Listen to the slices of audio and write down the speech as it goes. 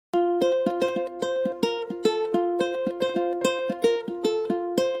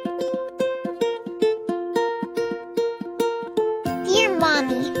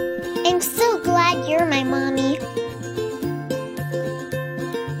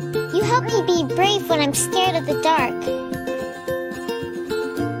help me be brave when I'm scared of the dark.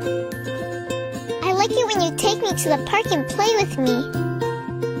 I like it when you take me to the park and play with me.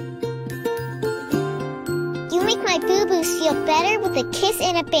 You make my boo-boos feel better with a kiss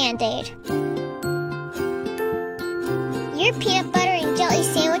and a Band-Aid. Your peanut butter and jelly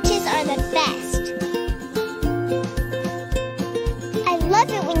sandwiches are the best. I love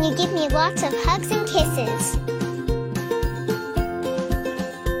it when you give me lots of hugs and kisses.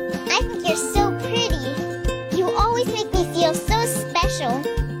 I think you're so pretty. You always make me feel so special.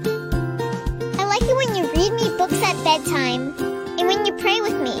 I like it when you read me books at bedtime and when you pray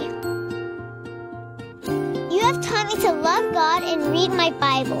with me. You have taught me to love God and read my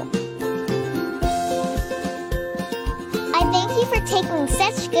Bible. I thank you for taking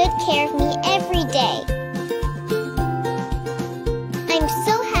such good care of me every day. I'm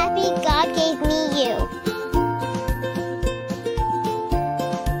so happy God gave me you.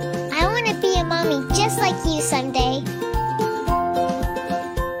 I want to be a mommy just like you someday.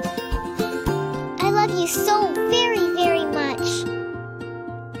 I love you so very, very much.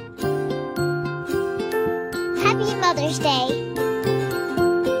 Happy Mother's Day.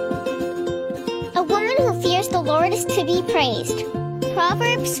 A woman who fears the Lord is to be praised.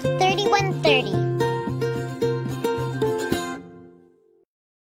 Proverbs 31:30.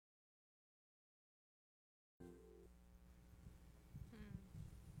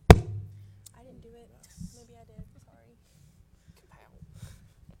 I didn't do it. Maybe I did. Sorry.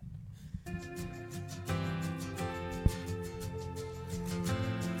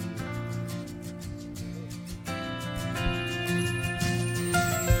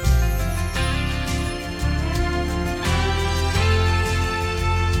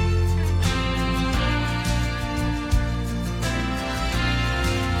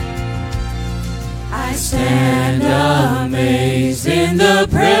 I stand amazed in the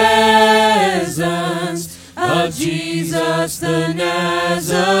presence of Jesus the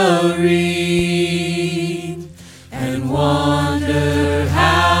Nazarene, and wonder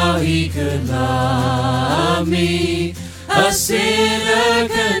how he could love me, a sinner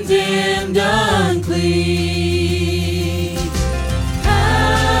condemned unclean.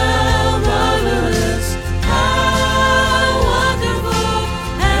 How marvelous, how wonderful,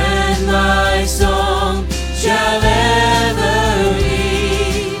 and my song shall ever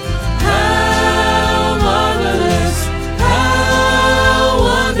be. How marvelous, how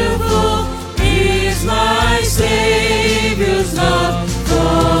wonderful is my Savior's love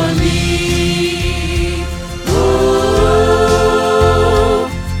for me. Oh,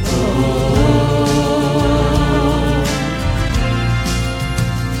 oh.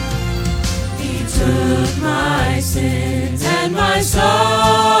 He took my sins and my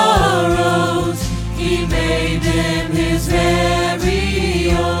sorrows, he made them his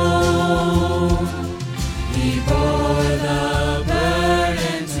very own. He bore the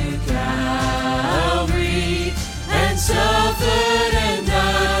burden to Calvary and suffered and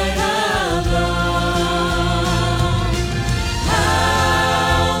died alone.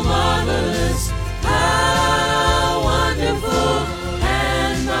 How marvelous, how wonderful,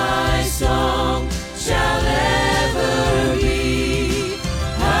 and my song shall ever be.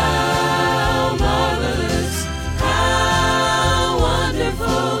 How marvelous, how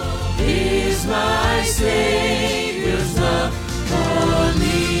wonderful is my Savior's love for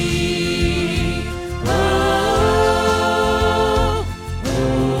me. Oh, oh,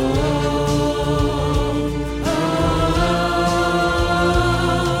 oh,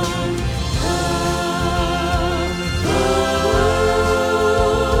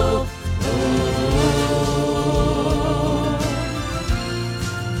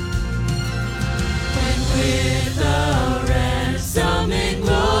 when with the ransom in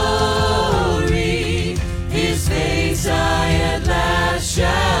glory, his face I at last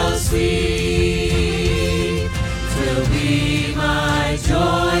shall see. 'Twill be my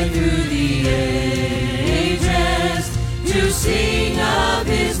joy through the ages to sing of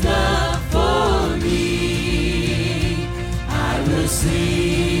his love for me. I will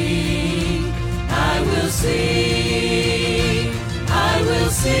sing, I will sing, I will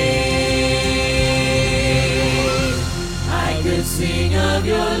sing. I could sing of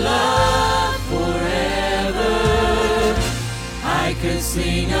your love forever. I could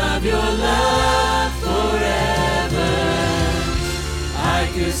sing of your love forever. I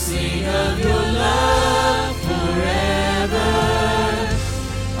could sing of your love forever.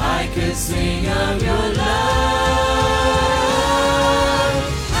 I could sing of your love.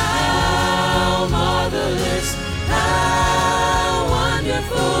 How marvelous, how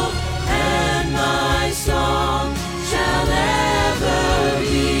wonderful, and my song shall ever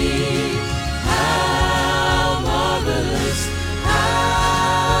be.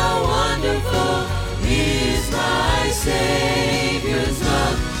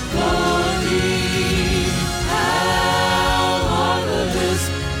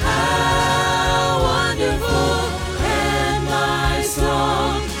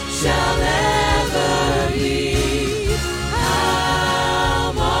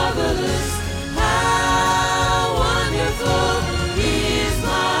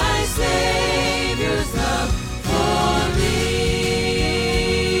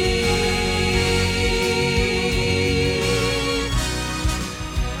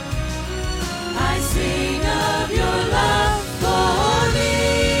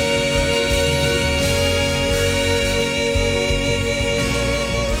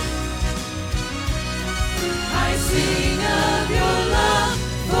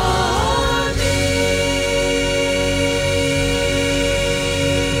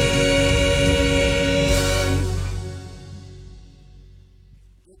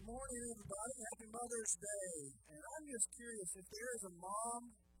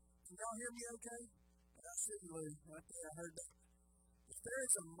 y'all hear me okay? I see you, Lou. Right there, I heard that. If there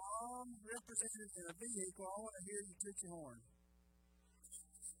is a mom represented in a vehicle, I want to hear you toot your horn.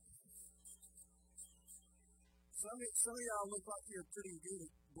 Some of y'all look like you're pretty good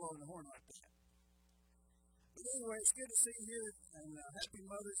at blowing the horn like that. But anyway, it's good to see you here, and happy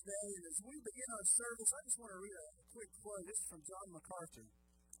Mother's Day. And as we begin our service, I just want to read a quick quote. This is from John MacArthur.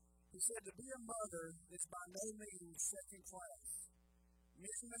 He said, "To be a mother is by no means second class.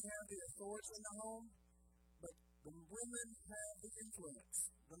 Men may have the authority in the home, but the women have the influence.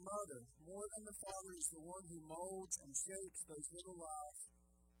 The mother, more than the father, is the one who molds and shapes those little lives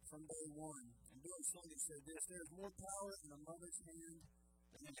from day one." And Bill Sunday said this, "There is more power in a mother's hand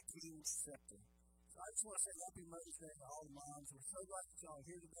than in a king's scepter." So I just want to say happy Mother's Day to all the moms. We're so glad that y'all are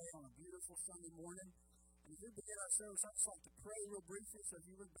here today on a beautiful Sunday morning. And as we begin our service, I'd just like to pray real briefly. So if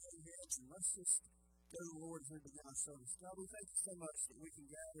you would bow your heads and let's just go to the Lord as we begin our service. God, we thank you so much that we can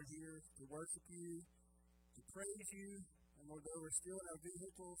gather here to worship you, to praise you. And Lord, though we're still in our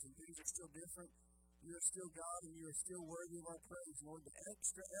vehicles and things are still different, you are still God and you are still worthy of our praise. Lord, the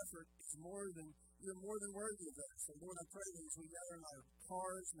extra effort is you're more than worthy of that. So Lord, I pray that as we gather in our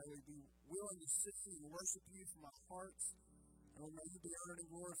cars, may we be willing to sit and worship you from our hearts. And Lord, may you be honored and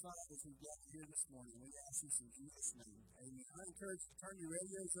glorified as we gather here this morning. We ask this in Jesus' name. Amen. I encourage you to turn your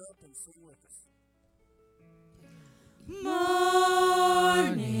radios up and sing with us.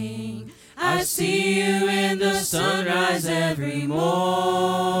 Morning, I see you in the sunrise every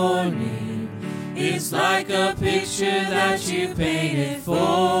morning. It's like a picture that you painted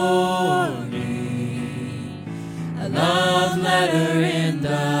for me. A love letter in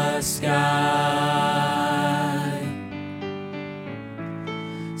the sky.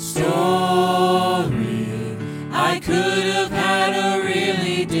 Story, I could have had a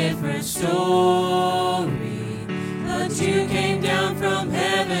really different story, but you came down from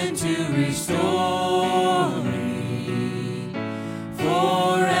heaven to restore me.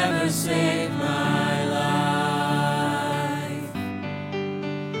 Forever save my life.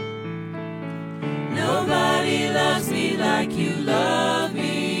 Nobody loves me like you love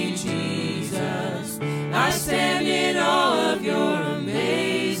me, Jesus. I stand in awe of your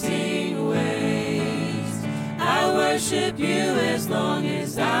amazing ways. I worship you as long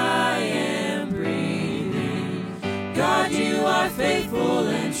as I am breathing. God, you are faithful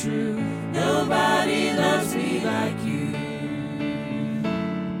and true. Nobody loves me like you.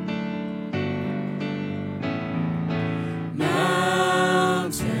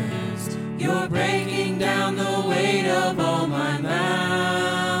 Mountains, you're breaking down the weight of all my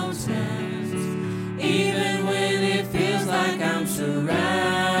mountains. Even when it feels like I'm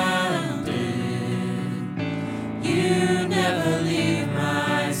surrounded, you never leave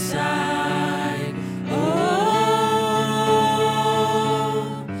my side. Oh,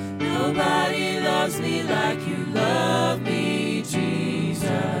 nobody loves me like you love me,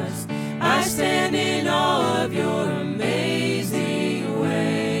 Jesus. I stand in awe of your amazing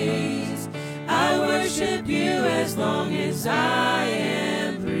ways. I worship you as long as I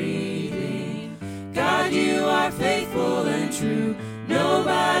am breathing. God, you are faithful and true.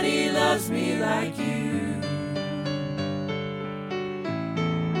 Nobody loves me like you.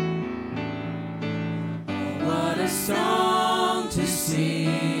 Oh, what a song to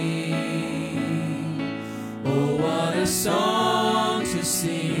sing. Oh, what a song to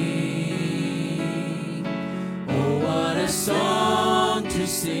sing. Oh, what a song to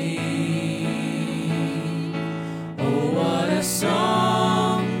sing. Oh, what a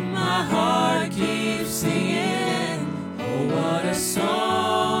song my heart keeps singing. Oh, what a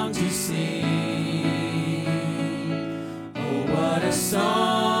song to sing. Oh, what a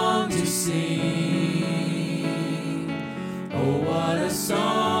song to sing. Oh, what a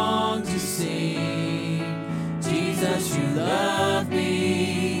song to sing. Jesus, you love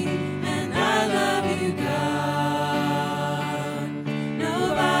me, and I love you, God.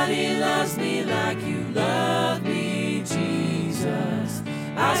 Nobody loves me like you love me, Jesus.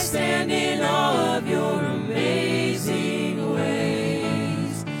 I stand in awe of your amazing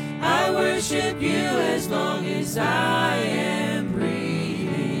ways. I worship you as long as I am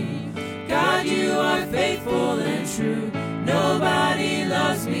breathing. God, you are faithful and true. Nobody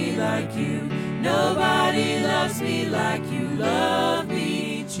loves me like you. Nobody loves me like you love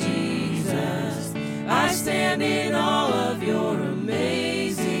me, Jesus. I stand in awe of your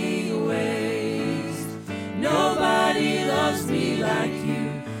amazing ways. Nobody loves me like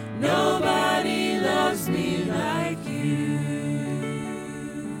you. Nobody loves me like you.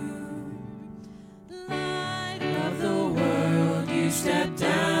 Light of the world, you step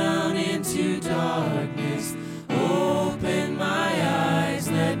down into darkness. Open my eyes,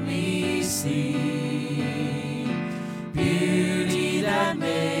 let me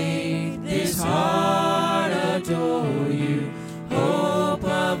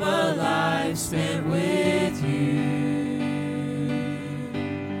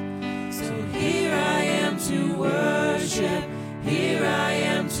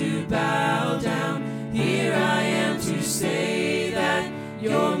bow down. Here I am to say that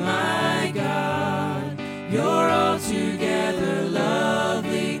you're my God. You're altogether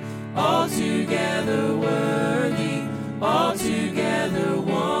lovely, altogether worthy, altogether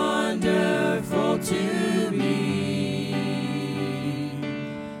wonderful to me.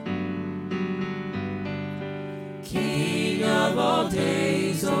 King of all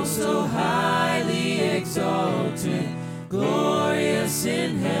days, oh so highly exalted, glorious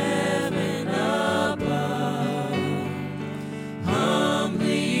in heaven above.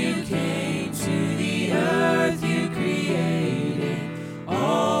 Humbly you came to the earth you created,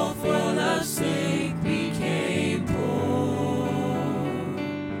 all for love's sake became poor.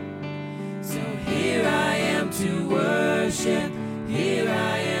 So here I am to worship, here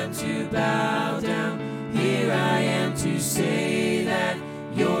I am to bow down, here I am to say that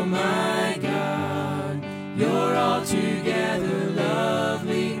you're my God. You're altogether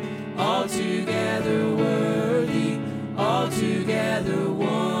lovely, altogether worthy, altogether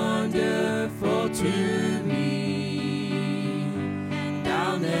wonderful to me. And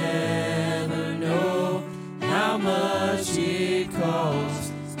I'll never know how much it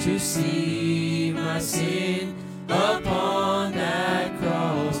costs to see my sin upon that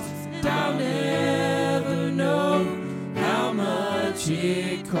cross. And I'll never know how much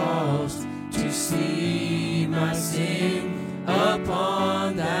it costs to see my sin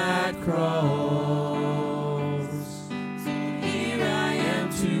upon that cross. So here I am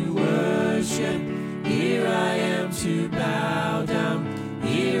to worship, here I am to bow down,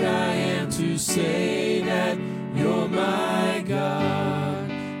 here I am to say that you're my God.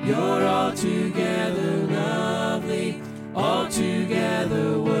 You're altogether lovely,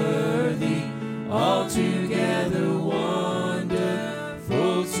 altogether worthy, altogether wonderful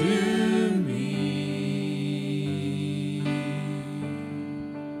to me.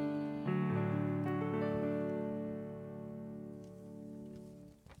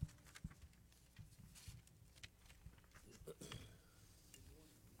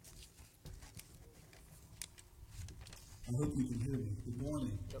 I hope you can hear me. Good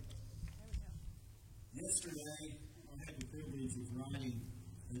morning. Yesterday, I had the privilege of writing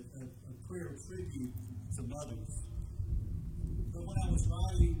a prayer tribute to mothers. But when I was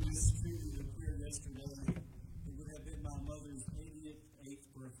writing this tribute of prayer yesterday, it would have been my mother's 88th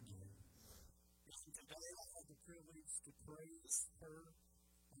birthday. And today I have the privilege to praise her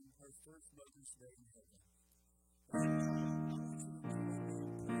on her first Mother's Day in heaven. I want you to join me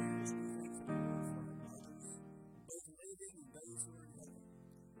in prayers and thanks the Lord for our mothers, both living and those who are in heaven.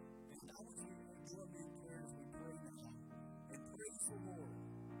 And I want you to join me in prayer as we pray now and praise the Lord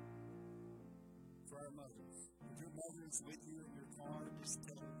for our mothers. If your mother is with you in your car, just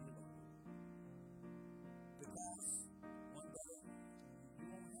tell her you love her. Because one day you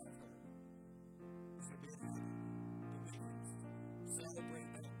won't have her. She'll be in heaven. And we can celebrate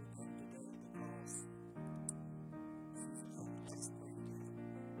that with you today because she's in heaven. Let's pray together.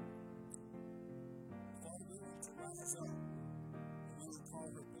 Father, we want to rise up and we want to call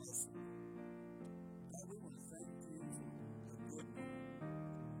her blessing. God, we want to thank you for a good mother.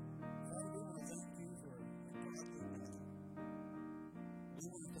 Father, we want to thank you for a godly mother. We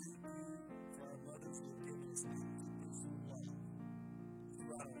want to thank you for our mothers who have given us unconditional love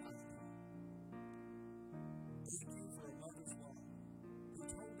throughout our lifetime. Thank you for a mother's love who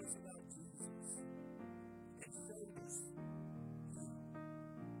told us about Jesus and showed us him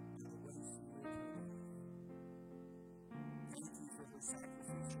and the way she lived her life. Thank you for her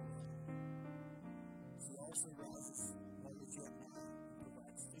sacrificial love. She also rises while it's yet night and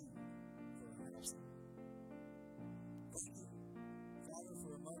provides food for her household. Thank you, Father,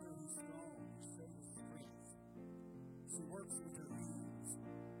 for a mother who's strong and shows strength. She works with her hands,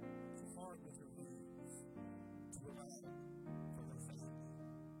 hard with her hands, to provide for her family.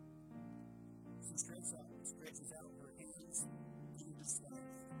 She stretches out her hands to the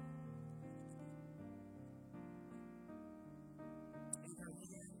disciples. In her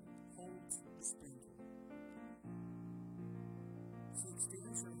hand holds the spindle. She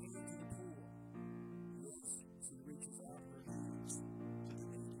extends her hand to the poor. Yes, she reaches out her hands to the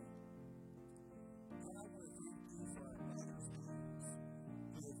needy. God, I want to thank you for our mother's hands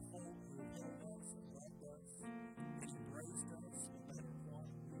who have held us and loved us and embraced us no matter what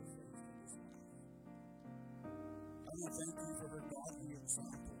we have faced in this life. I want to thank you for her godly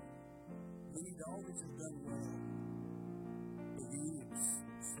example. Many daughters have done well, but you have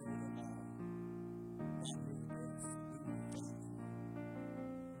showed them all. Not really best. We want to thank you.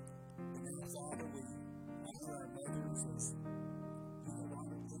 And now, Father, we honor our mothers as you have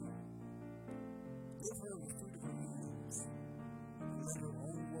honored them. Give her the fruit of her hands, and let her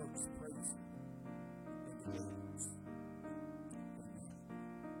own works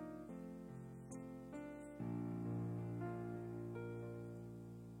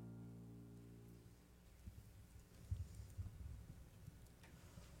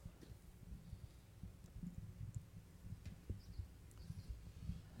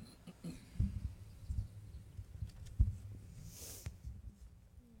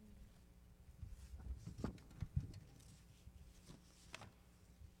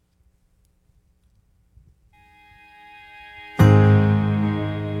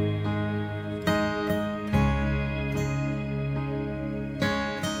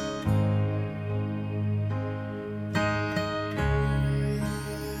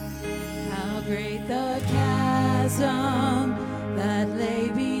great the chasm that lay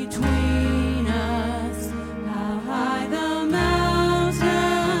between us, how high the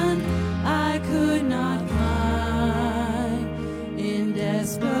mountain I could not climb. In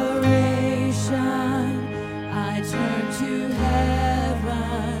desperation, I turned to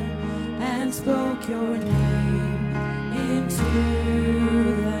heaven and spoke your name into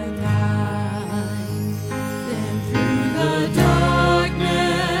the night. Then through the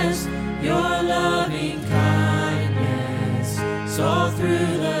darkness, your loving kindness saw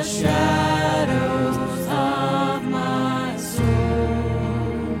through the shadows of my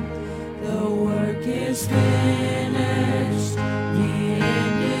soul. The work is finished, the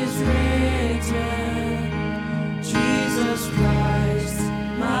end is written. Jesus Christ,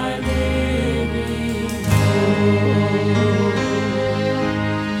 my living hope.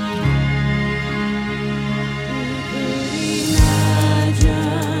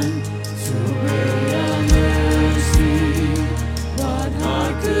 Imagine so great a mercy, what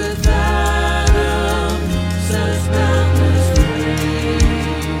heart could fathom such boundless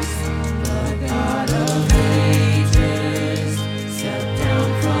grace? The God of ages stepped down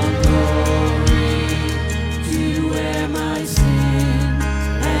from glory to wear my sin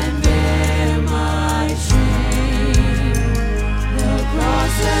and bear my shame. The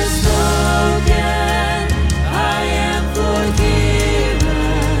cross has spoken, I am forgiven.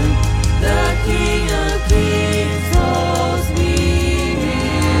 The King of Kings calls me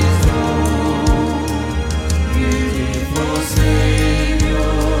his own. Beautiful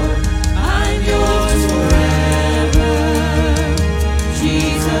Savior, I'm yours forever.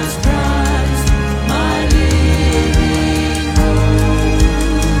 Jesus Christ, my living hope.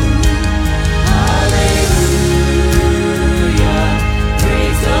 Hallelujah,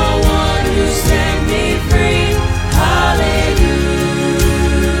 praise the one who set me free. Hallelujah,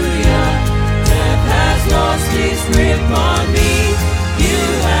 death has lost its grip on me. You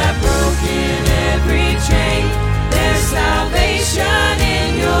have broken every chain. There's salvation in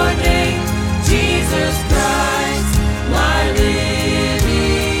your name, Jesus Christ, my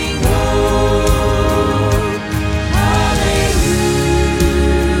living hope. Hallelujah,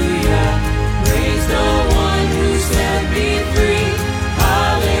 praise the one who set me free.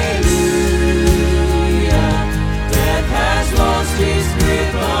 Hallelujah, death has lost its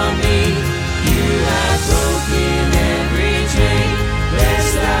grip on me. You have broken every chain. There's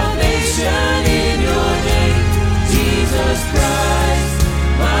salvation in your name, Jesus Christ,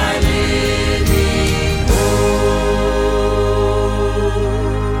 my living hope.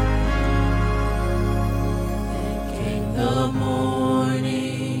 Then came the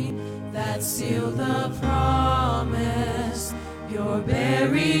morning that sealed the promise. Your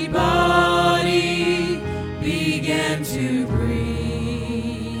buried body began to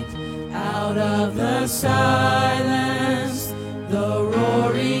breathe. Out of the silence, the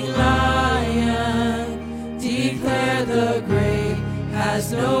roaring lion declared the grave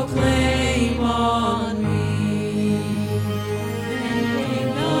has no claim on me. And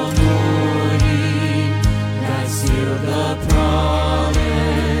came the morning that sealed the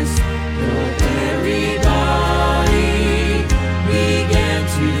promise. Your buried body began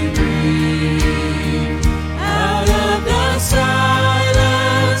to breathe. Out of the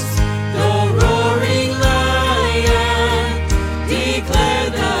silence, the roaring lion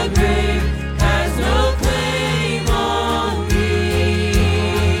declared the grave has no claim on me.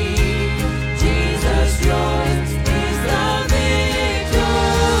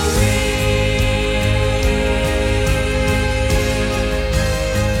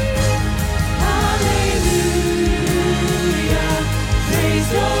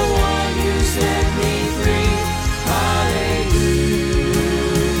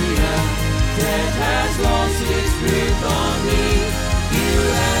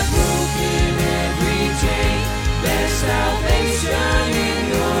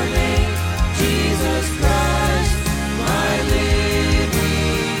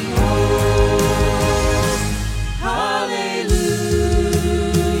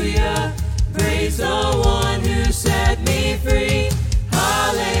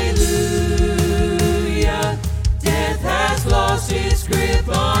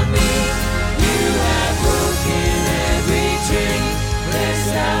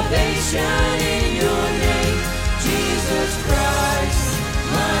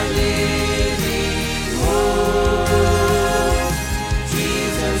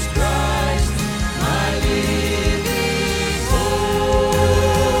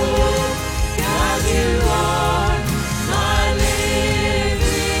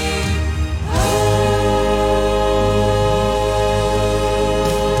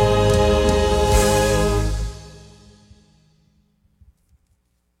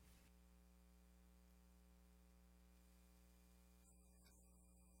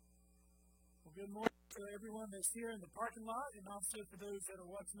 everyone that's here in the parking lot, and also for those that are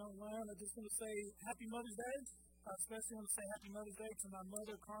watching online. I just want to say Happy Mother's Day. I especially want to say Happy Mother's Day to my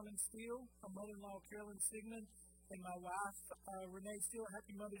mother, Carmen Steele, my mother-in-law, Carolyn Sigmund, and my wife, Renee Steele.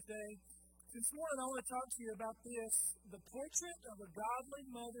 Happy Mother's Day. This morning, I want to talk to you about this, the portrait of a godly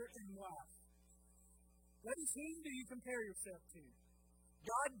mother and wife. Ladies, whom do you compare yourself to?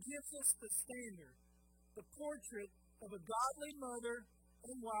 God gives us the standard, the portrait of a godly mother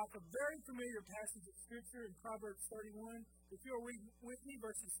and wife, a very familiar passage of Scripture in Proverbs 31. If you'll read with me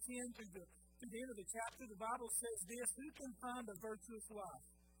verses 10 to the end of the chapter, the Bible says this: "Who can find a virtuous wife?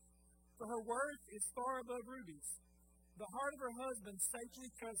 For her worth is far above rubies. The heart of her husband safely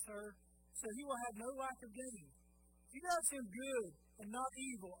trusts her, so he will have no lack of gain. She does him good and not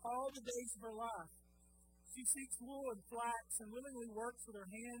evil all the days of her life. She seeks wool and flax and willingly works with her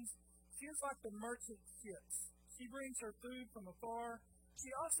hands. She is like the merchant ships. She brings her food from afar. She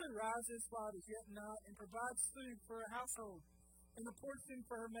also rises while it is yet night and provides food for her household and a portion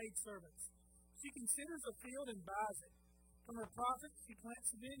for her maidservants. She considers a field and buys it. From her profits she plants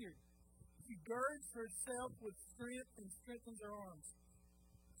a vineyard. She girds herself with strength and strengthens her arms.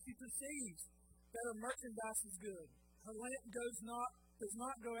 She perceives that her merchandise is good. Her lamp does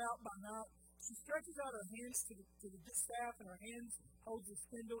not go out by night. She stretches out her hands to the distaff, and her hands holds the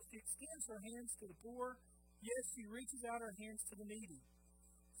spindle. She extends her hands to the poor. Yes, she reaches out her hands to the needy.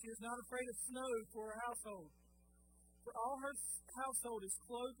 She is not afraid of snow for her household, for all her household is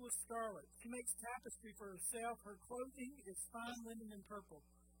clothed with scarlet. She makes tapestry for herself. Her clothing is fine linen and purple.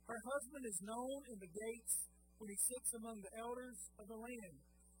 Her husband is known in the gates when he sits among the elders of the land.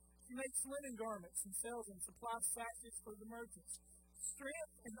 She makes linen garments and sells them, supplies sashes for the merchants.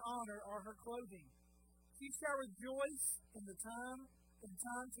 Strength and honor are her clothing. She shall rejoice in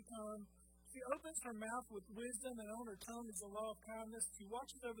time to come. She opens her mouth with wisdom, and on her tongue is the law of kindness. She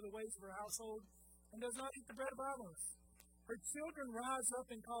watches over the ways of her household and does not eat the bread of idleness. Her children rise up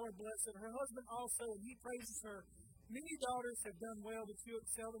and call her blessed. Her husband also, and he praises her. Many daughters have done well, but you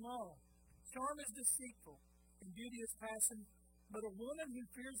excel them all. Charm is deceitful, and beauty is passing, but a woman who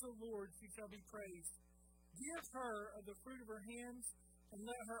fears the Lord, she shall be praised. Give her of the fruit of her hands, and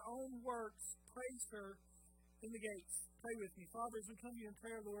let her own works praise her in the gates." Pray with me. Father, as we come to you in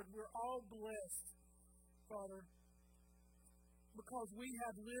prayer, Lord, we're all blessed, Father, because we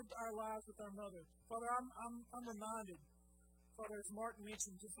have lived our lives with our mother. Father, I'm reminded, Father, as Mark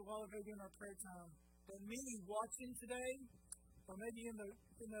mentioned just a while ago during our prayer time, that many watching today, or maybe in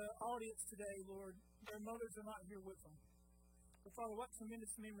the audience today, Lord, their mothers are not here with them. But Father, what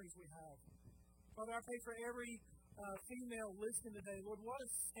tremendous memories we have. Father, I pray for every female listening today. Lord, what a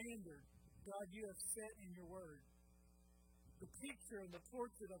standard, God, you have set in your word. The picture and the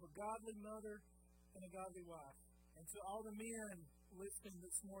portrait of a godly mother and a godly wife. And to all the men listening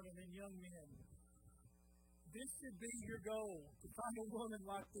this morning and young men, this should be your goal, to find a woman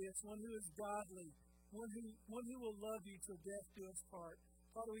like this, one who is godly, one who will love you till death do us part.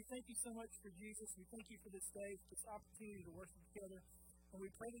 Father, we thank you so much for Jesus. We thank you for this day, for this opportunity to worship together. And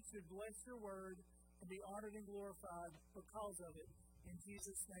we pray that you would bless your word and be honored and glorified because of it. In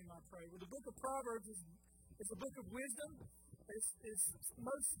Jesus' name I pray. Well, the book of Proverbs is a book of wisdom.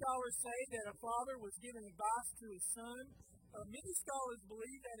 Most scholars say that a father was giving advice to his son. Many scholars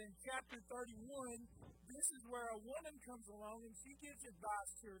believe that in chapter 31, this is where a woman comes along and she gives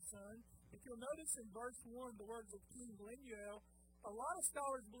advice to her son. If you'll notice in verse 1, the words of King Lemuel, a lot of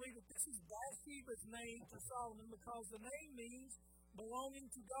scholars believe that this is Bathsheba's name for Solomon because the name means belonging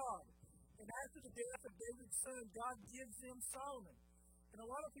to God. And after the death of David's son, God gives them Solomon. And a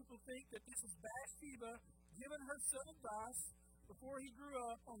lot of people think that this is Bathsheba giving her son advice before he grew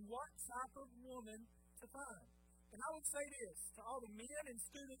up on what type of woman to find. And I would say this to all the men and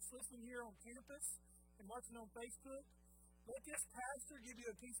students listening here on campus and watching on Facebook: let this pastor give you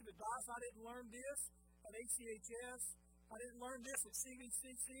a piece of advice. I didn't learn this at ACHS. I didn't learn this at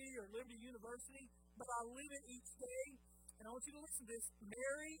CVCC or Liberty University, but I live it each day. And I want you to listen to this.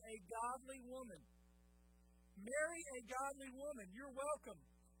 Marry a godly woman. Marry a godly woman. You're welcome.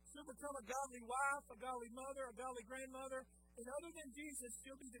 She'll become a godly wife, a godly mother, a godly grandmother. And other than Jesus,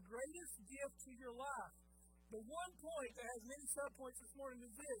 she'll be the greatest gift to your life. The one point that has many subpoints this morning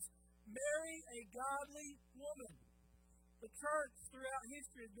is this: marry a godly woman. The church throughout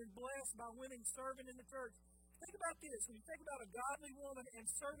history has been blessed by women serving in the church. Think about this. When you think about a godly woman and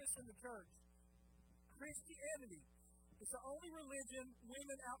service in the church, Christianity is the only religion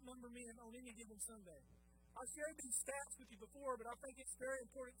women outnumber men on any given Sunday. I've shared these stats with you before, but I think it's very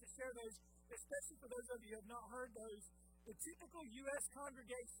important to share those, especially for those of you who have not heard those. The typical U.S.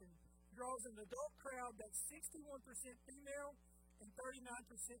 congregation draws an adult crowd that's 61% female and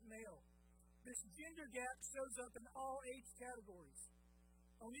 39% male. This gender gap shows up in all age categories.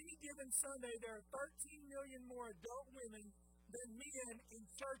 On any given Sunday, there are 13 million more adult women than men in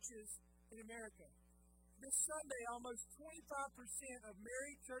churches in America. This Sunday, almost 25% of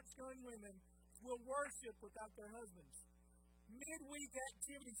married church-going women will worship without their husbands. Midweek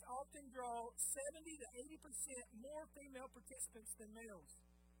activities often draw 70 to 80% more female participants than males.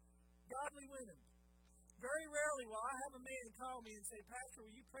 Godly women. Very rarely will I have a man call me and say, Pastor,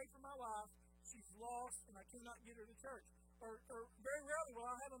 will you pray for my wife? She's lost and I cannot get her to church. Or very rarely will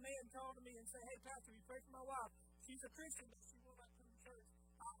I have a man call to me and say, hey, Pastor, will you pray for my wife? She's a Christian, but she will not come to church.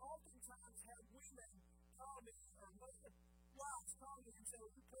 I oftentimes have women call me, or wives call me and say,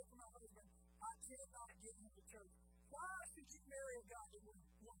 will you pray for my husband? I cannot get him to church. Why should you marry a godly woman?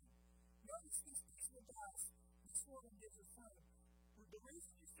 Notice this piece of advice this woman gives her son. The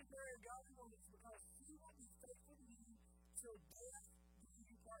reason you should marry a godly woman is because she will be faithful to you till death do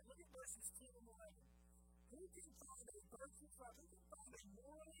you part. Look at verses 10 and 11. Who can find a virtuous wife? Who can find a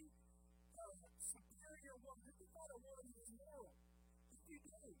morally superior woman? Who can find a woman who is moral? If you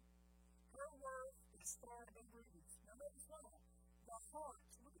do, her worth is far above rubies. Now notice why. The heart,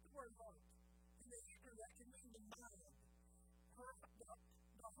 look at the word heart. In the Hebrew, that can mean the mind.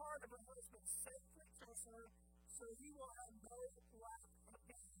 The heart of her husband safely trusts her, so he will have no lack of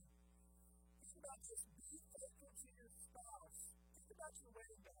gain. Think about this. Be faithful to your spouse. Think about your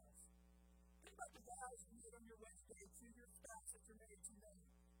wedding vows. Think about the vows you made on your wedding day to your spouse that you're married to now.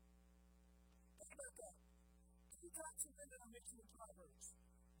 Think about that. Two types of women are mentioned in Proverbs.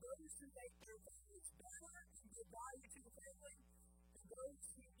 Those who make their families better and give value to the family, and those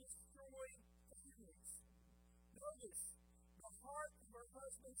who destroy families. Notice, the heart of her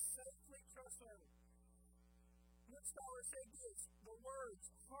husband safely trusts her. One scholar said this, the words,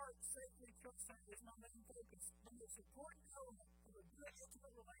 heart safely trusts her is my main focus. The most important element of a good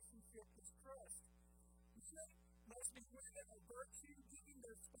intimate relationship is trust. Men must be women of virtue, giving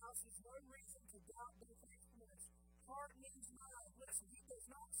their spouses no reason to doubt their faithfulness. Heart means mind. Listen, he does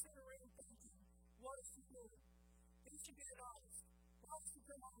not sit around thinking, what is she doing? He should be honest. Why does she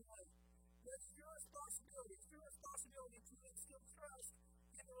come home late? That's your responsibility. It's your responsibility to instill trust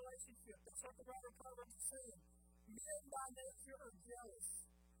in the relationship. That's what the writer of Proverbs is saying. Men by nature are jealous.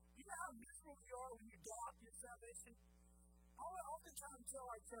 You know how miserable you are when you doubt your salvation? I oftentimes tell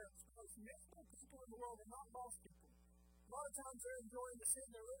our church, the most miserable people in the world are not lost people. A lot of times they're enjoying the sin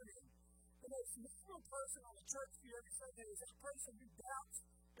they're living in. The most miserable person on the church pew every Sunday is that person who doubts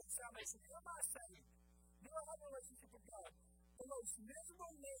their salvation. Who am I saying? Do I have a relationship with God? The most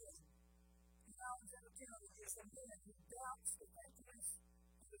miserable man in Alexander County is a man who doubts the faithfulness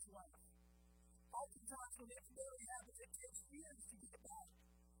of his wife. Oftentimes when infidelity happens, it takes years to get it back.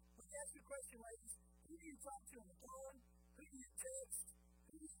 Let me ask you a question, ladies. Who do you talk to on the phone? Who do you text?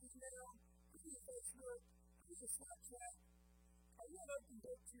 Who do you email? Who do you Facebook? Who do you Snapchat? Are you an open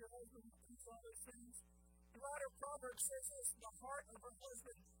book to your husband when it comes to all those things? The writer of Proverbs says this, the heart of her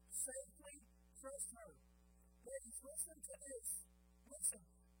husband safely trusts her. Ladies, listen to this. Listen,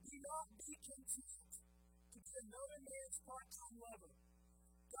 do not be content to be another man's part-time lover.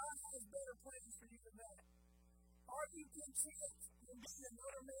 God has better plans for you than that. Are you content in being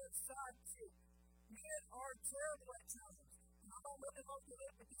another man's side chick? Men are terrible at times. I'm not looking up to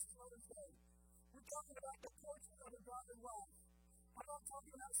it, but this is Mother's Day. We're talking about the portrait of a godly wife. I'm not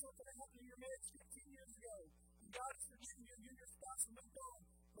talking about something that happened in your marriage 15 years ago. God has forgiven you and your spouse and moved on.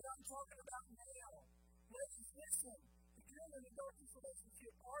 But I'm talking about now. Ladies, listen. If you're in an adulterous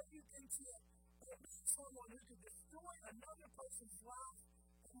relationship, are you content with being someone who can destroy another person's life?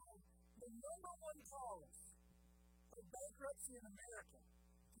 The number one cause of bankruptcy in America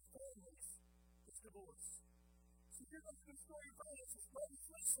for families is divorce. So you're going to destroy your finances. Ladies,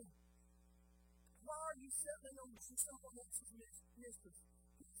 listen. Why are you settling on being someone else's mistress?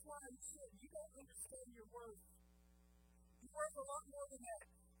 Here's why you should. You don't understand your worth. You're worth a lot more than that.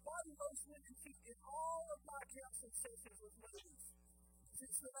 Why do most women cheat? In all of my counseling sessions with ladies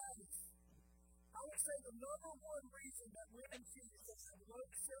since the 90s, I would say the number one reason that women cheat is they have low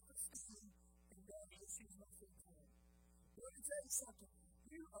self-esteem and daddy issues most of the time. Let me tell you something.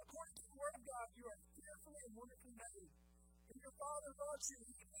 You, according to the Word of God, you are fearfully and wonderfully made. And your Father loves you.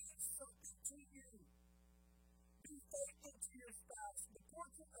 He means something to you. Be faithful to your spouse. The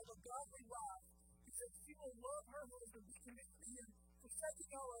portrait of a godly wife is that she will love her husband, be committed to him,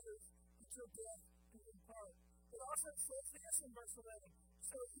 forsaking all others until death do them part. It also says this in verse 11.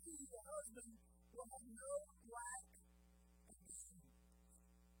 So he, the husband, will have no lack of gain.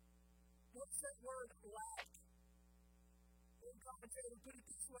 What's that word, lack? One commentator put it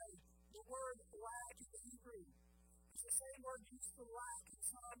this way. The word lack in the Hebrew It's the same word used for lack in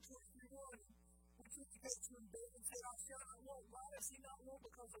Psalm 23:1. Which is to go to him, David said, I shall not want. Why does he not want?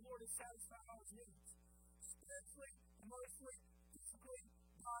 Because the Lord is satisfying all his needs. Spiritually, emotionally, physically,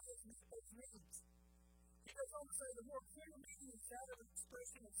 God has met those needs. He goes on to say, the more clear meaning is that of an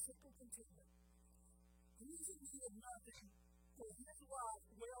expression of simple contentment. He's in need of nothing, for his life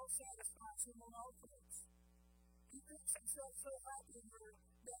well satisfies him on all fronts. He thinks himself so happy in her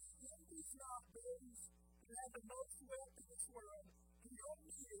that he envies not those who have the most wealth in this world. He don't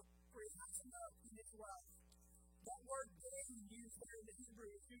need it, for he has enough in his life. That word gain used there in the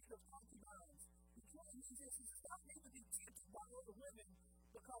Hebrew is used of concubines. Which really means this, he does not need to be tempted by other women,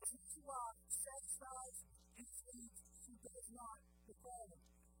 because his wife satisfies his needs. She does not defraud him.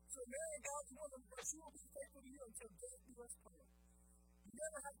 So marry God's woman, for she will be faithful to you until death do us part. You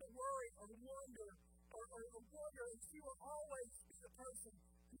never have to worry or wonder and she will always be the person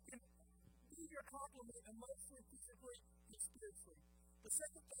who can be your complement emotionally, physically, and spiritually. The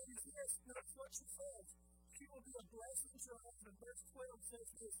second thing is this, notice what she says. She will be a blessing to her husband. Verse 12 says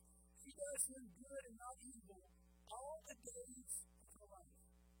this, she does him good and not evil all the days of her life.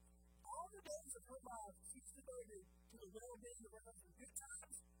 All the days of her life, she's devoted to the well-being of her husband. Good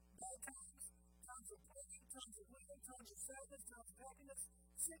times, bad times, times of pain, times of living, times of sadness, times of happiness,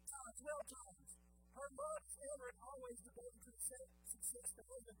 sick times, well times. Her love is ever and always devoted to the success of the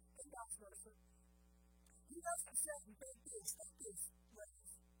husband, and vice versa. He doesn't sit and think this, ladies.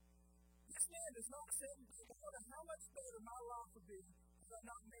 This man does not sit and think, I wonder how much better my life would be if I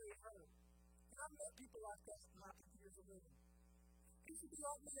not married her. And I've met people like that in my 50 years of living. He should be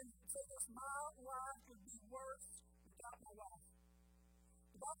like me and say this, my life would be worse without my wife.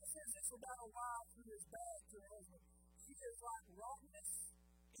 The Bible says this about a wife who is bad to her husband. She is like rottenness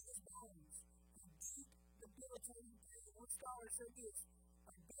in his bones. Deep, debilitating pain. One scholar said this,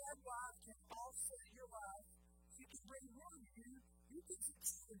 a bad wife can offset your life. She can bring ruin to you. You can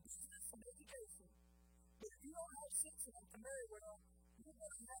succeed in business and education. But if you don't have sense enough to marry well, you're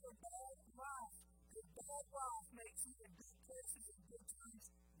going to have a bad life. A bad wife makes you in good places and good times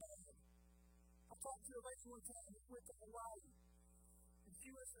bad. I talked to a lady one time that went to Hawaii. And she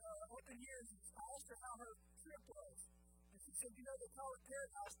was open years, and I asked her how her trip was. And she said, you know, they call it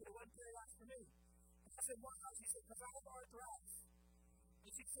paradise, but it wasn't paradise for me. And I said, why not? She said, because I have arthritis.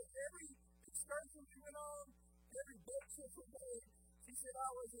 And she said, every excursion we went on, every boat trip we made, she said, I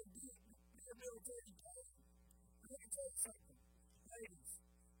was in deep rehabilitating pain. Let me tell you something, ladies.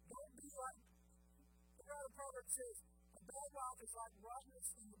 Don't be like, the writer of Proverbs says, a bad wife is like rottenness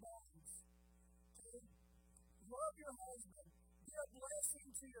in the bones. Okay? Love your husband. Be a blessing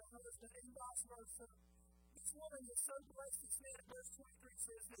to your husband, and vice versa. This woman is so blessed. This man in verse 23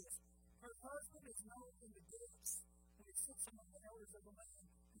 says this, her husband is known in the gates when he sits among the elders of the land.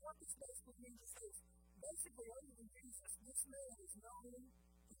 And what this basically means is this. Basically, other than Jesus, this man is known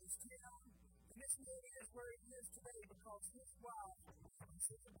in his town, and this man is where he is today because his wife is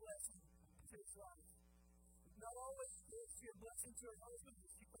such a blessing to his life. Not only is she a blessing to her husband,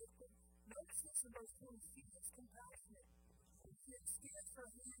 is she faithful? Notice this in verse 20, she is compassionate. She extends her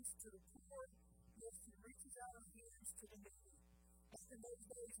hands to the poor, yet she reaches out her hands to the needy. Back in those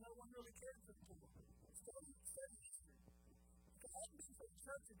days, no one really cared for the poor. Study history. If it hadn't been for the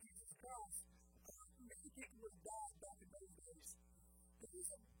Church of Jesus Christ, many people would have died back in those days. The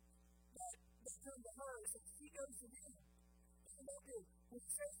reason that they come to her is that she goes to them. And when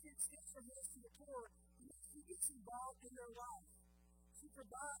she says she extends her hands to the poor, she gets involved in their life. She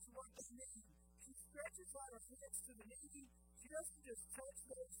provides what they need. She stretches out her hands to the needy. She doesn't just touch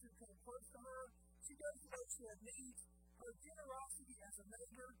those who come close to her. She does those who have needs. Her generosity as a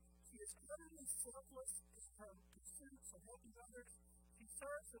neighbor, she is utterly selfless in her pursuits of helping others. She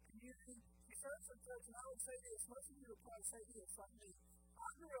serves the community. She serves her church. And I would say this, most of you would probably say this like me. I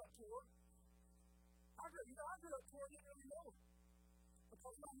grew up poor. I grew up poor and didn't really know it.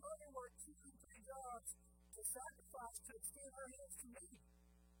 Because my mother worked 2 and 3 jobs to sacrifice to extend her hands to me.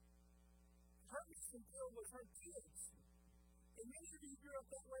 Her mission field was her kids. And many of you grew up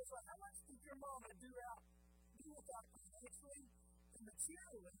that way. So how much did your mama do without financially and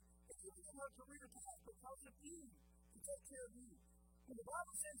materially and even in her career path because of you, to take care of you? When the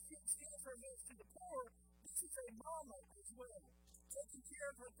Bible says she extends her hands to the poor, this is a mama as well, taking care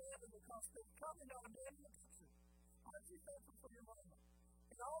of her family because they're probably not a man in the picture. Aren't you thankful for your mama?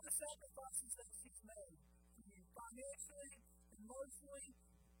 And all the sacrifices that she's made for you financially, emotionally,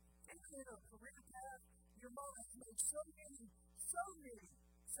 even in her career path, your mama has made so many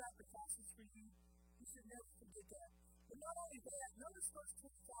sacrifices for you. You should never forget that. But not only that, notice verse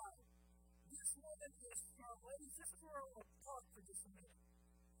 25. This woman is strong. Ladies, this is where I want to talk for just a minute.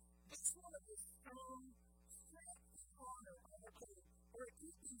 This woman is strong, strength, and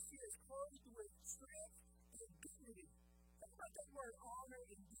she is clothed with strength and dignity. Think about that word, honor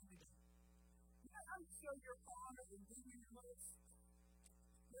and dignity. You know how you show your honor and dignity most?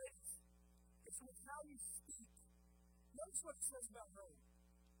 Ladies, it's with how you speak. Notice what it says about her.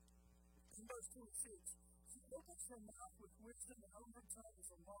 In verse 26, she opens her mouth with wisdom, and on her tongue is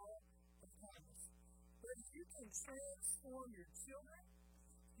a law of kindness. But if you can transform your children,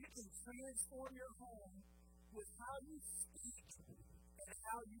 you can transform your home with how you speak and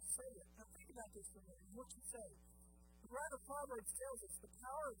how you say it. Now think about this for a minute. What you say. The writer of Proverbs tells us the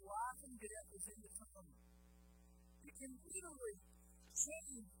power of life and death is in the tongue. You can literally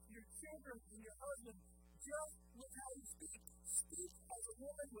change your children and your husband just with how you speak. Speak as a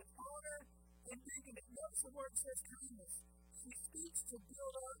woman with honor and dignity. Notice the word says kindness. She speaks to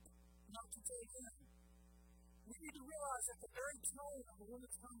build up, not to take in. We need to realize that the very tone of a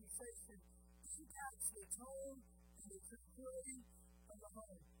woman's conversation impacts the tone and the tranquility of the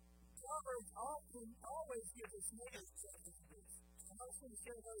home. Proverbs often always gives us negative examples of this. I'm also going to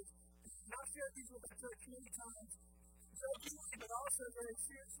share those. I've shared these with the church many times, jokingly, but also very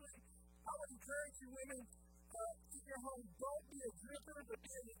seriously. I would encourage you women in your home, don't be a dripper, but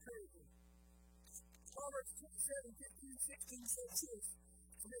be an encourager. Proverbs 27:15-16 says this.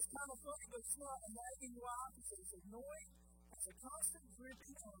 And it's kind of funny, but it's not. A nagging wife is as annoying as a constant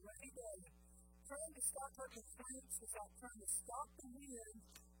dripping on a rainy day. Trying to stop her complaints is like trying to stop the wind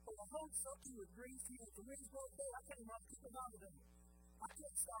or to hold something with green tea. If the wind's blowing away, I can't even keep it out of them. I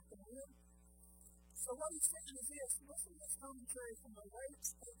can't stop the wind. So what he's saying is this. Listen to this commentary from the late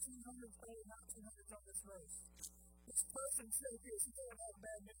 1800s, early 1900s on this verse. This person said this. He didn't have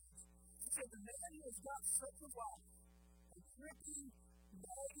bad news. He said, the man who has got such a wife, a dripping,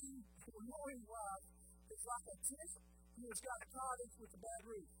 nagging, annoying wife, is like a tenant who has got a cottage with a bad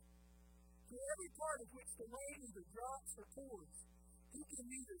roof. To every part of which the rain either drops or pours, he can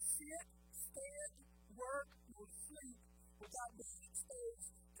neither sit, stand, work, or sleep without being exposed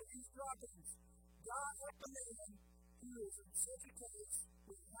to these droppings. God help the man who is in such a case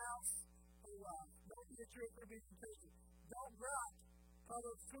with house or life. Don't be a tripper, be competitive. Don't gripe.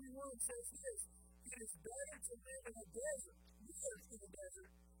 Proverbs 21 says this. It is better to live in a desert, than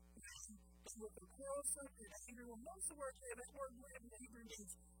with a quarrelsome and angry one. Most of the word there, that word live in the Hebrew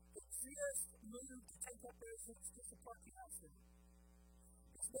means exist, move, to take up residence, just a parking house there.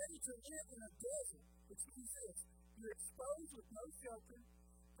 It's better to live in a desert, which means this. You're exposed with no shelter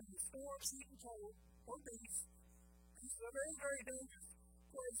from the storms, heat, and cold, or beasts. It's a very, very dangerous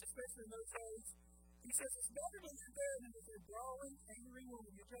place, especially in those days. He says it's better to live there than with a brawling, angry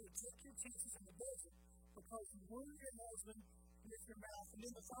woman. You're trying to take your chances in the desert because you wound your husband with your mouth. And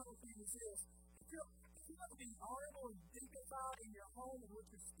then the final thing is this. If you want to be honorable and dignified in your home and with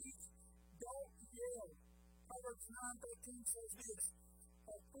your speech, don't yell. Proverbs 9:13 says this.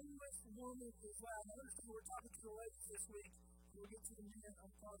 A foolish woman is loud. Now understand, we're talking to the ladies this week. We'll get to the men on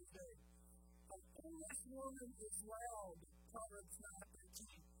Father's Day. A foolish woman is loud. Proverbs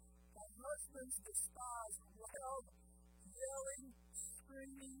 9:13. A husband's despise loud, yelling,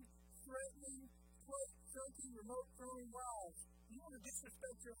 screaming, threatening, plate-choking, remote-throwing wives. You want to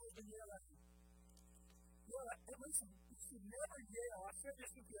disrespect your husband, yell at him. And listen, you should never yell. I've said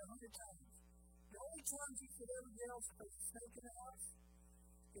this with you 100 times. The only times you should ever yell is if there's a snake in the house,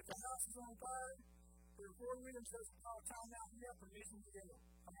 if the house is on fire, or if Roy Williams doesn't call time out, you have permission to yell.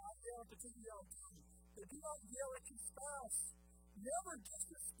 I mean, I yell at the TV all the time. But do not yell at your spouse. Never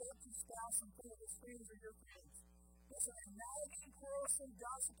disrespect your spouse in front of his friends or your friends. Listen, a nagging, quarrelsome,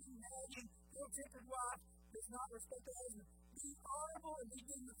 gossiping, nagging, ill-tempered wife does not respect the husband. Be honorable and be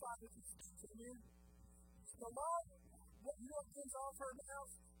dignified with your speech. Amen? The law, what you know comes off her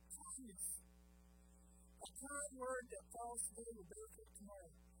mouth? Kindness. A kind word that falls today will benefit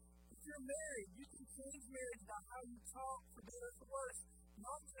tomorrow. If you're married, you can change marriage by how you talk, for better or for worse.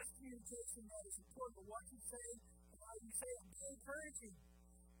 Not just communication that is important, but what you say and how you say it. Be encouraging.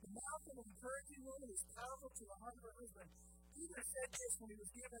 The mouth of an encouraging woman is powerful to the heart of her husband. Peter said this when he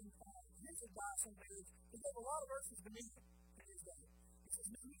was given his advice on marriage. He gave a lot of verses to me in his day. He says,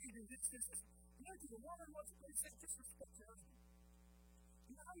 no, you can do this. You know, to the woman, what's the place that just respect your husband?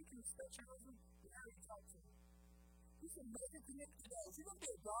 You know how you can respect your husband? You how you talk to him. You can make a commitment today. If you're going to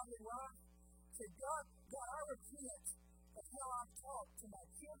be a godly wife, say, God, I repent of how I talk to my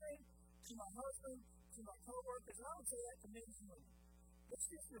children, to my husband, to my co-workers. And I would say that to men and women. Let's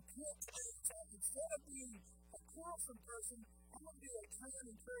just repent today. Instead of being a quarrelsome person, I'm going to be a kind,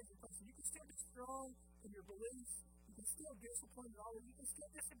 encouraging person. You can still be strong in your beliefs. You can still discipline and all. You can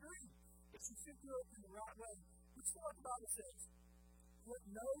still disagree. But you should do it in the right way. Listen to what the Bible says. Let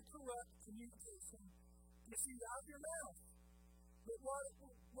no corrupt communication proceed out of your mouth. But what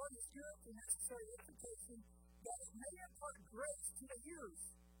what is good and necessary edification, that it may impart grace to the hearers.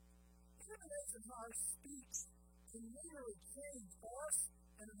 Even Eisenhower speaks can literally change us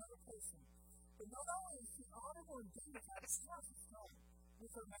and another person. But not only is she honorable and dignified, it's not just strong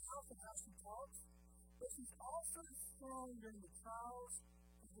with her mouth and how she talks, but she's also strong during the trials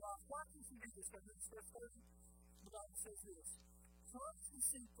of life. Why can she do this? But in verse 30, the Bible says this: "Tongue is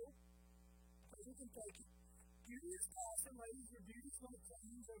deceitful, pleasure can take it. Beauty is passing, ladies. Your beauty's going to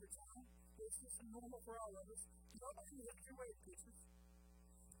change over time. It's just normal for all of us. Nobody hits your weight pictures.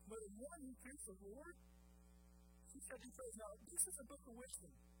 But a woman who fears the Lord, she said, now, this is a book of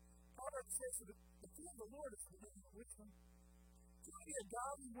wisdom. Proverbs says that the fear of the Lord is the beginning of wisdom. To be a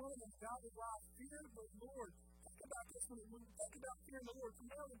godly woman and godly wife, fear the Lord." Think about this when we think about fearing the Lord. From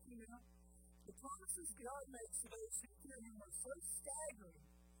now on, female, the promises God makes to those who fear Him are so staggering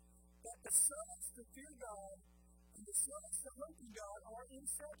that the summons to fear God and the summons to hope in God are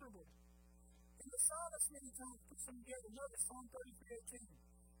inseparable. And the psalmist many times puts them together. Notice Psalm 33:18.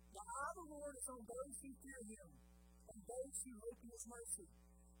 "The eye of the Lord is on those who fear Him, on those who hope in His mercy."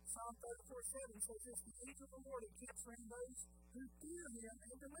 Psalm 34:7 says this: "The angel of the Lord encamps around those who fear Him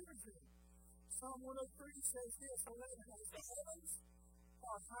and delivers them." Psalm 103 says this: "As the heavens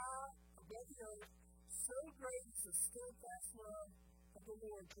are high above the earth, so great is the steadfast love of the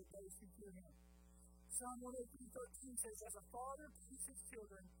Lord for those who fear Him." Psalm 103:13 says, "As a father pities his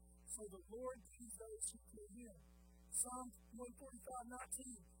children, so the Lord pities those who fear Him." Psalm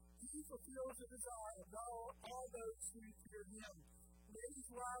 145:19, "He fulfills the desire of all those who fear Him." Ladies,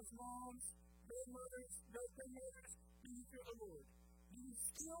 wives, moms, grandmothers, great-grandmothers, do you fear the Lord? Do you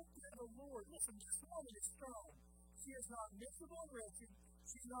still fear the Lord? Listen, this woman is strong. She is not miserable and wretched.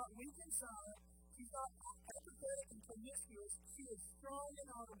 She's not weak and silent. She's not apathetic and promiscuous. She is strong and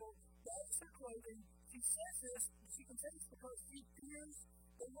honorable. That is her clothing. She says this. She can say this because she fears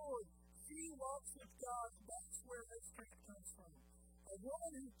the Lord. She walks with God. That's where her strength comes from. A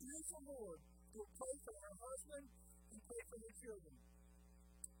woman who fears the Lord will pray for her husband and pray for her children.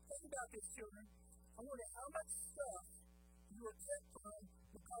 Think about this, children. I wonder how much stuff you are kept from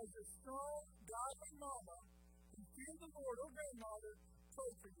because your strong, godly mama who fears the Lord or grandmother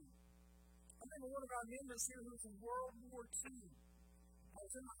prayed for you. I remember one of our members here who was in World War II. I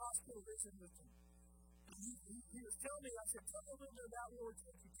was in the hospital visiting with him. He was telling me, I said, "Tell me a little bit about World War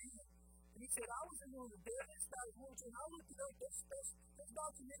II if you can." And he said, "I was in one of the deadliest battles of World War II, and I looked it up. There's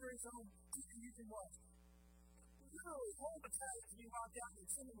documentaries on TV you can watch. Literally, whole battalions being wiped out in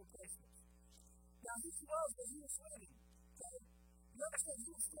similar replacements." Now, he was, but he was swimming. Okay? You understand, he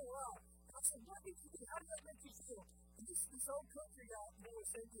was still alive. And I said, "What did you do? How did that make you feel?" And this old country guy boy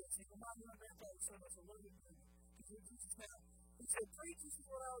said this. He reminded me of my grandfather so much. I love him. He's in Jesus now. He said, "Preach, this is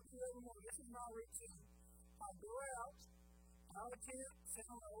what I would do every morning. This is my routine. I'd go out of tent, sit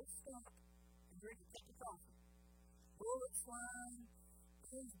on an old stump, and drink a cup of coffee. Bullets flying,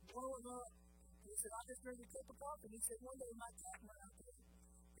 things blowing up." And he said, "I just drink a cup of coffee." And he said, one day my cat went out there.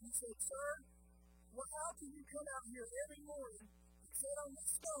 And he said, "Sir, how can you come out here every morning and sit on this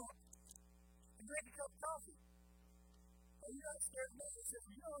stump and drink a cup of coffee?" "Oh, you're not scared of me." He said,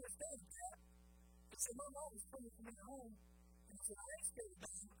 "You don't understand, Cat." He said, "My mom was praying for me at home." And he said, "I ain't scared of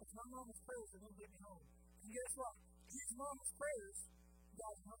you because my mama's prayers are going to get me home." And guess what? His mama's prayers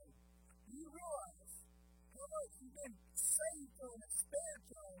got him home. Do you realize how much you've been saved from and spared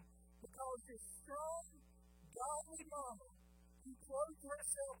from because your strong, godly mama who clothed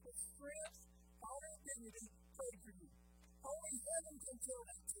herself with strength, honor, and dignity prayed for you? Only heaven can tell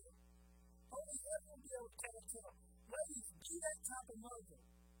that tale. Only heaven will be able to tell that tale. Ladies, be that type of mother.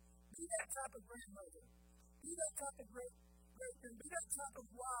 Be that type of grandmother. Be that type of great-grandmother. Be that type of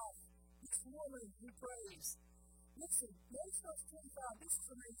wife. This woman who prays. Listen, notice verse 25. This is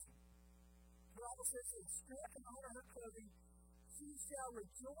amazing. The Bible says, "In strength and honor her clothing, she shall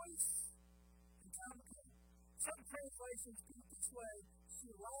rejoice in time to come." Some translations put it this way: she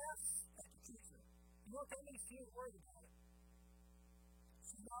laughs at the future. You know what that means? She ain't worried about it.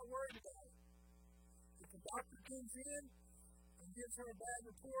 She's not worried about it. If the doctor comes in and gives her a bad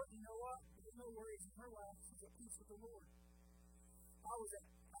report, you know what? There's no worries in her life. She's at peace with the Lord.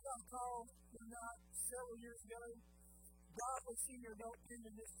 I got a call one night several years ago. Godly senior adult came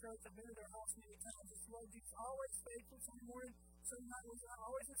in this church. I've been to their house many times. This lady is always faithful. Sunday morning, Sunday night was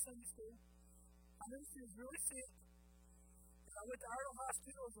always at Sunday school. I knew she was really sick. And I went to Iredell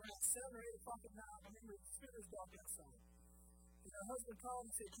Hospital. It was around 7 or 8 o'clock at night. I remember the spirit was dark outside. And her husband called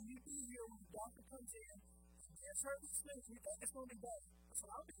and said, "Can you be here when the doctor comes in and gives her this news? We think it's going to be bad." I said,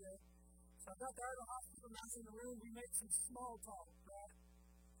 "I'll be there." So I got to Iredell Hospital, and I was in the room. We made some small talk, right?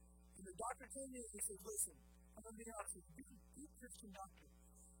 And the doctor came in and he said, "Listen, I'm going to be honest with you. Be a Christian doctor.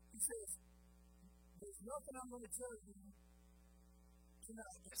 He says, there's nothing I'm going to tell you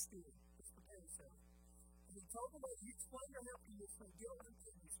tonight. Just do it. Just prepare yourself. And he told them, he explained to her peace from guilt and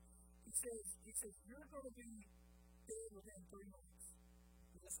forgiveness. He says, you're going to be dead within 3 months.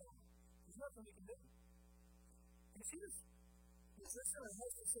 That's all. There's nothing we can do. And she was listening to her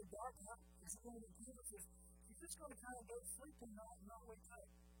husband said, God, is it going to give us this? She's just going to kind of go to sleep tonight and not wake up.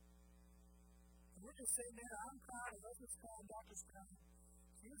 And we're just sitting there, I'm crying, her husband's crying, doctor's crying.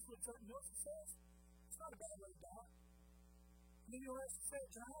 She just looks up and knows and says, it's not a bad way to die. And then you know what she said?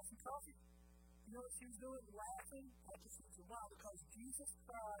 Can I have some coffee? You know what she was doing? Laughing. I just said, wow, because Jesus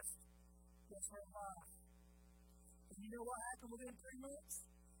Christ was her life. And you know what happened within 3 months?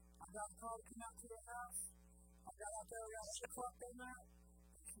 I got a call to come out to her house. I got out there around 8 o'clock that night.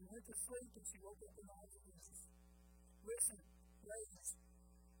 She went to sleep and she woke up in the arms of Jesus. Listen, ladies,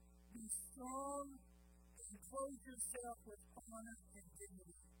 be strong and clothe yourself with honor and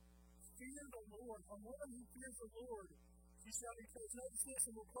dignity. Fear the Lord. A woman who fears the Lord, she shall be praised. Notice this,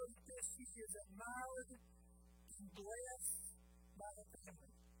 and we'll close with this. She is admired and blessed by her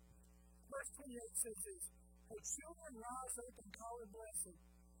family. Verse 28 says this, her children rise up and call her blessed.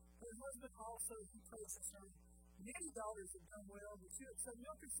 Her husband also, he praises her. Many daughters have done well, but she said, you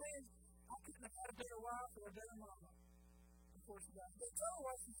know what you're saying? I couldn't have had a better wife or a better mama before she died. But tell her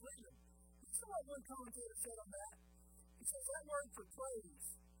why she's leaving. This is what one commentator said on that. He says that word for praise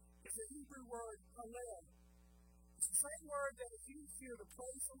is the Hebrew word hallel. It's the same word that is used here to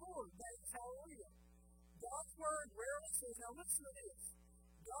praise the Lord. That is hallelujah. God's word rarely says, now listen to this.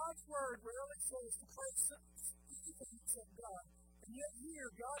 God's word rarely says to praise anything except God. And yet here,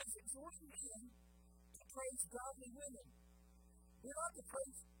 God is exhorting men to praise godly women. We're not to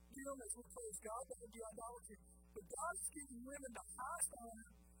praise them as we praise God, that would be idolatry. But God is giving women the highest honor,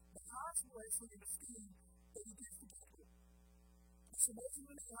 the highest blessing and esteem that He gives to people. It's amazing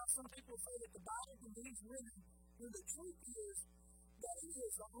to me how some people say that the Bible believes women, when the truth is that it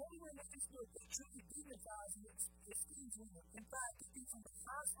is the only way that this book that truly dignifies and esteems women. In fact, it gives them the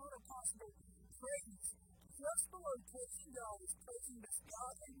highest honor possible praise. Just the word praising God is praising this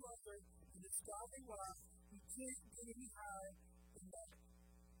godly mother and this godly wife. You can't get any higher than that.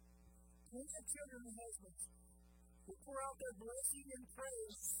 Plenty of children and husbands will pour out their blessing and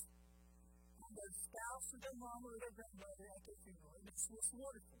praise on their spouse or their mama or their grandmother at their funeral. And it's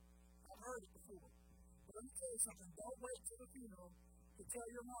wonderful. I've heard it before. But let me tell you something. Don't wait till the funeral to tell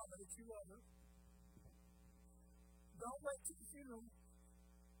your mama that you love her. Don't wait till the funeral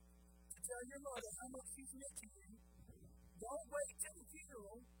to tell your mother how much she's meant to you. Don't wait till the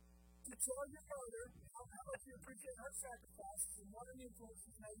funeral to tell your mother how much you appreciate her sacrifices and what an influence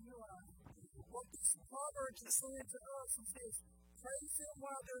she's made in your life. What this Proverbs is saying to us is this: praise them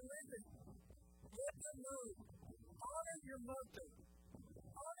while they're living. Let them know. Honor your mother.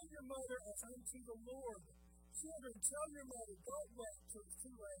 Honor your mother as unto the Lord. Children, tell your mother, don't wait till it's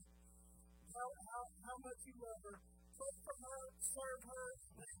too late. How much you love her. Pray for her, serve her,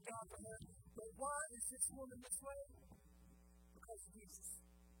 thank God for her. But why is this woman this way? Because of Jesus.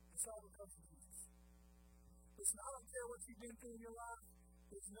 It's all because of Jesus. Listen, I don't care what you've been through in your life.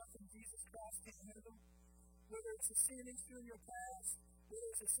 There's nothing Jesus Christ can handle. Whether it's a sin issue in your past, whether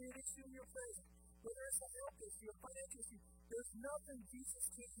it's a sin issue in your present, whether it's a health issue, a financial issue, there's nothing Jesus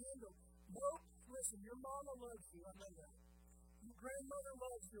can't handle. No, listen, your mama loves you, I know that. Your grandmother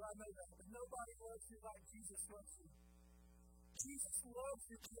loves you, I know that. But nobody loves you like Jesus loves you. Jesus loves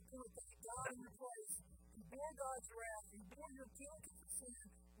you to the point that He died in your place. He bore God's wrath. He bore your guilt and sin,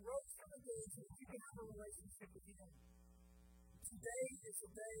 rose from the dead so that you can have a relationship with Him. Today is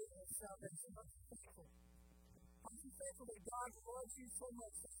the day of salvation. Aren't you thankful? Aren't you thankful that God loves you so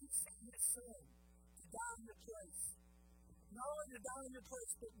much that He sent His Son to die in your place? Not only to die in your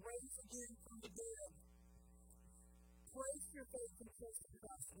place, but raise again from the dead. Place your faith and trust in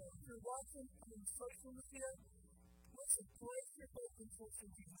Christ today. If you're watching on social media, listen, place your faith and trust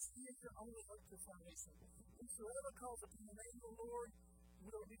in Jesus. He is your only hope for salvation. Whosoever calls upon the name of the Lord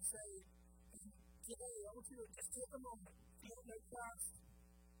will be saved. And today, I want you to just take a moment. If you don't know Christ,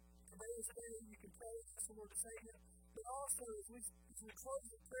 today is the day you can pray, ask the Lord to save you. But also, as we close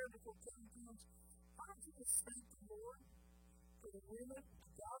the prayer before prayer comes, why don't you just thank the Lord for the women,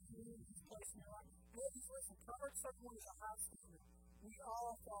 God's women He's placed in your life? Ladies, listen, Proverbs 31 is a high standard. We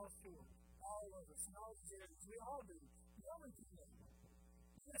all fall short. All of us, in all these areas. We all do. No one can do it.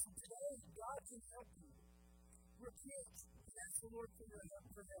 Listen, today, God can help you. Repent and ask the Lord for your help.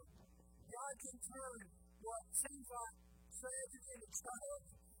 God can turn what seems like tragedy into triumph.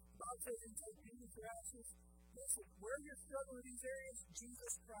 God says He can take beauty for ashes. Listen, where you're struggling in these areas,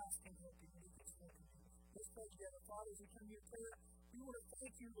 Jesus Christ can help you. He can help you. Let's pray together. Father, as we come to your prayer, We want to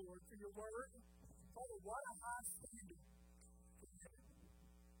thank you, Lord, for your word. Father, what a high standard for you.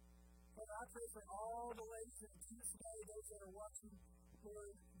 Father, I pray for all the ladies in attendance today, those that are watching,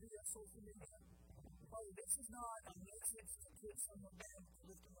 Lord, via social media. Father, this is not a message to put someone down to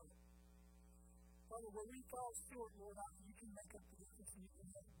lift them up. Father, where we fall short, Lord, you can make up the difference and you can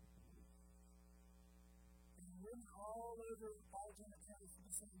help. And women all over Alexander County should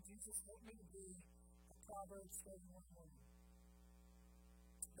be saying, Jesus, help me to be a Proverbs 31 woman.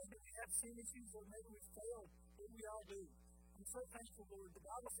 Maybe we have sin issues or maybe we failed, but we all do. I'm so thankful, Lord. The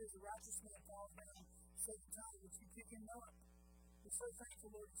Bible says the righteous man falls down 7 times, but you pick him up. We're so thankful,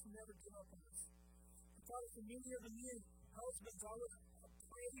 Lord, that you never give up on us. And Father, for many of the men, husbands, I would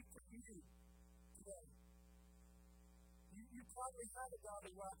pray for you today. You probably have a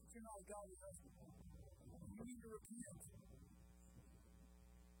godly wife, but you're not a godly husband. You need to repent.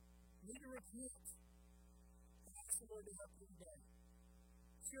 You need to repent. And ask the Lord to help you today.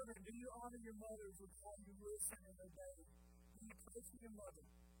 Children, do you honor your mothers with how you listen and obey? Do you pray for your mother?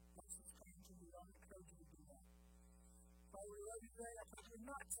 That's what's praying to you. I would encourage you to do that. Father, we love you today. I pray we're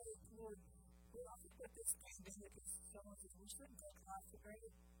not take, Lord, I think that this pandemic is someone says we shouldn't take life for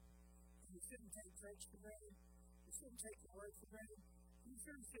granted. And we shouldn't take church for granted. We shouldn't take the word for granted. We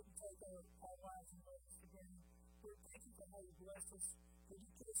shouldn't take our lives and mothers for granted. Lord, thank you for how you bless us. Lord,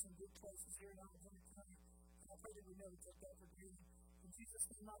 you put us in good places here in Alexander County. And I pray that we never take that for granted. In Jesus'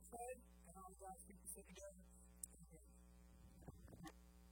 name I pray.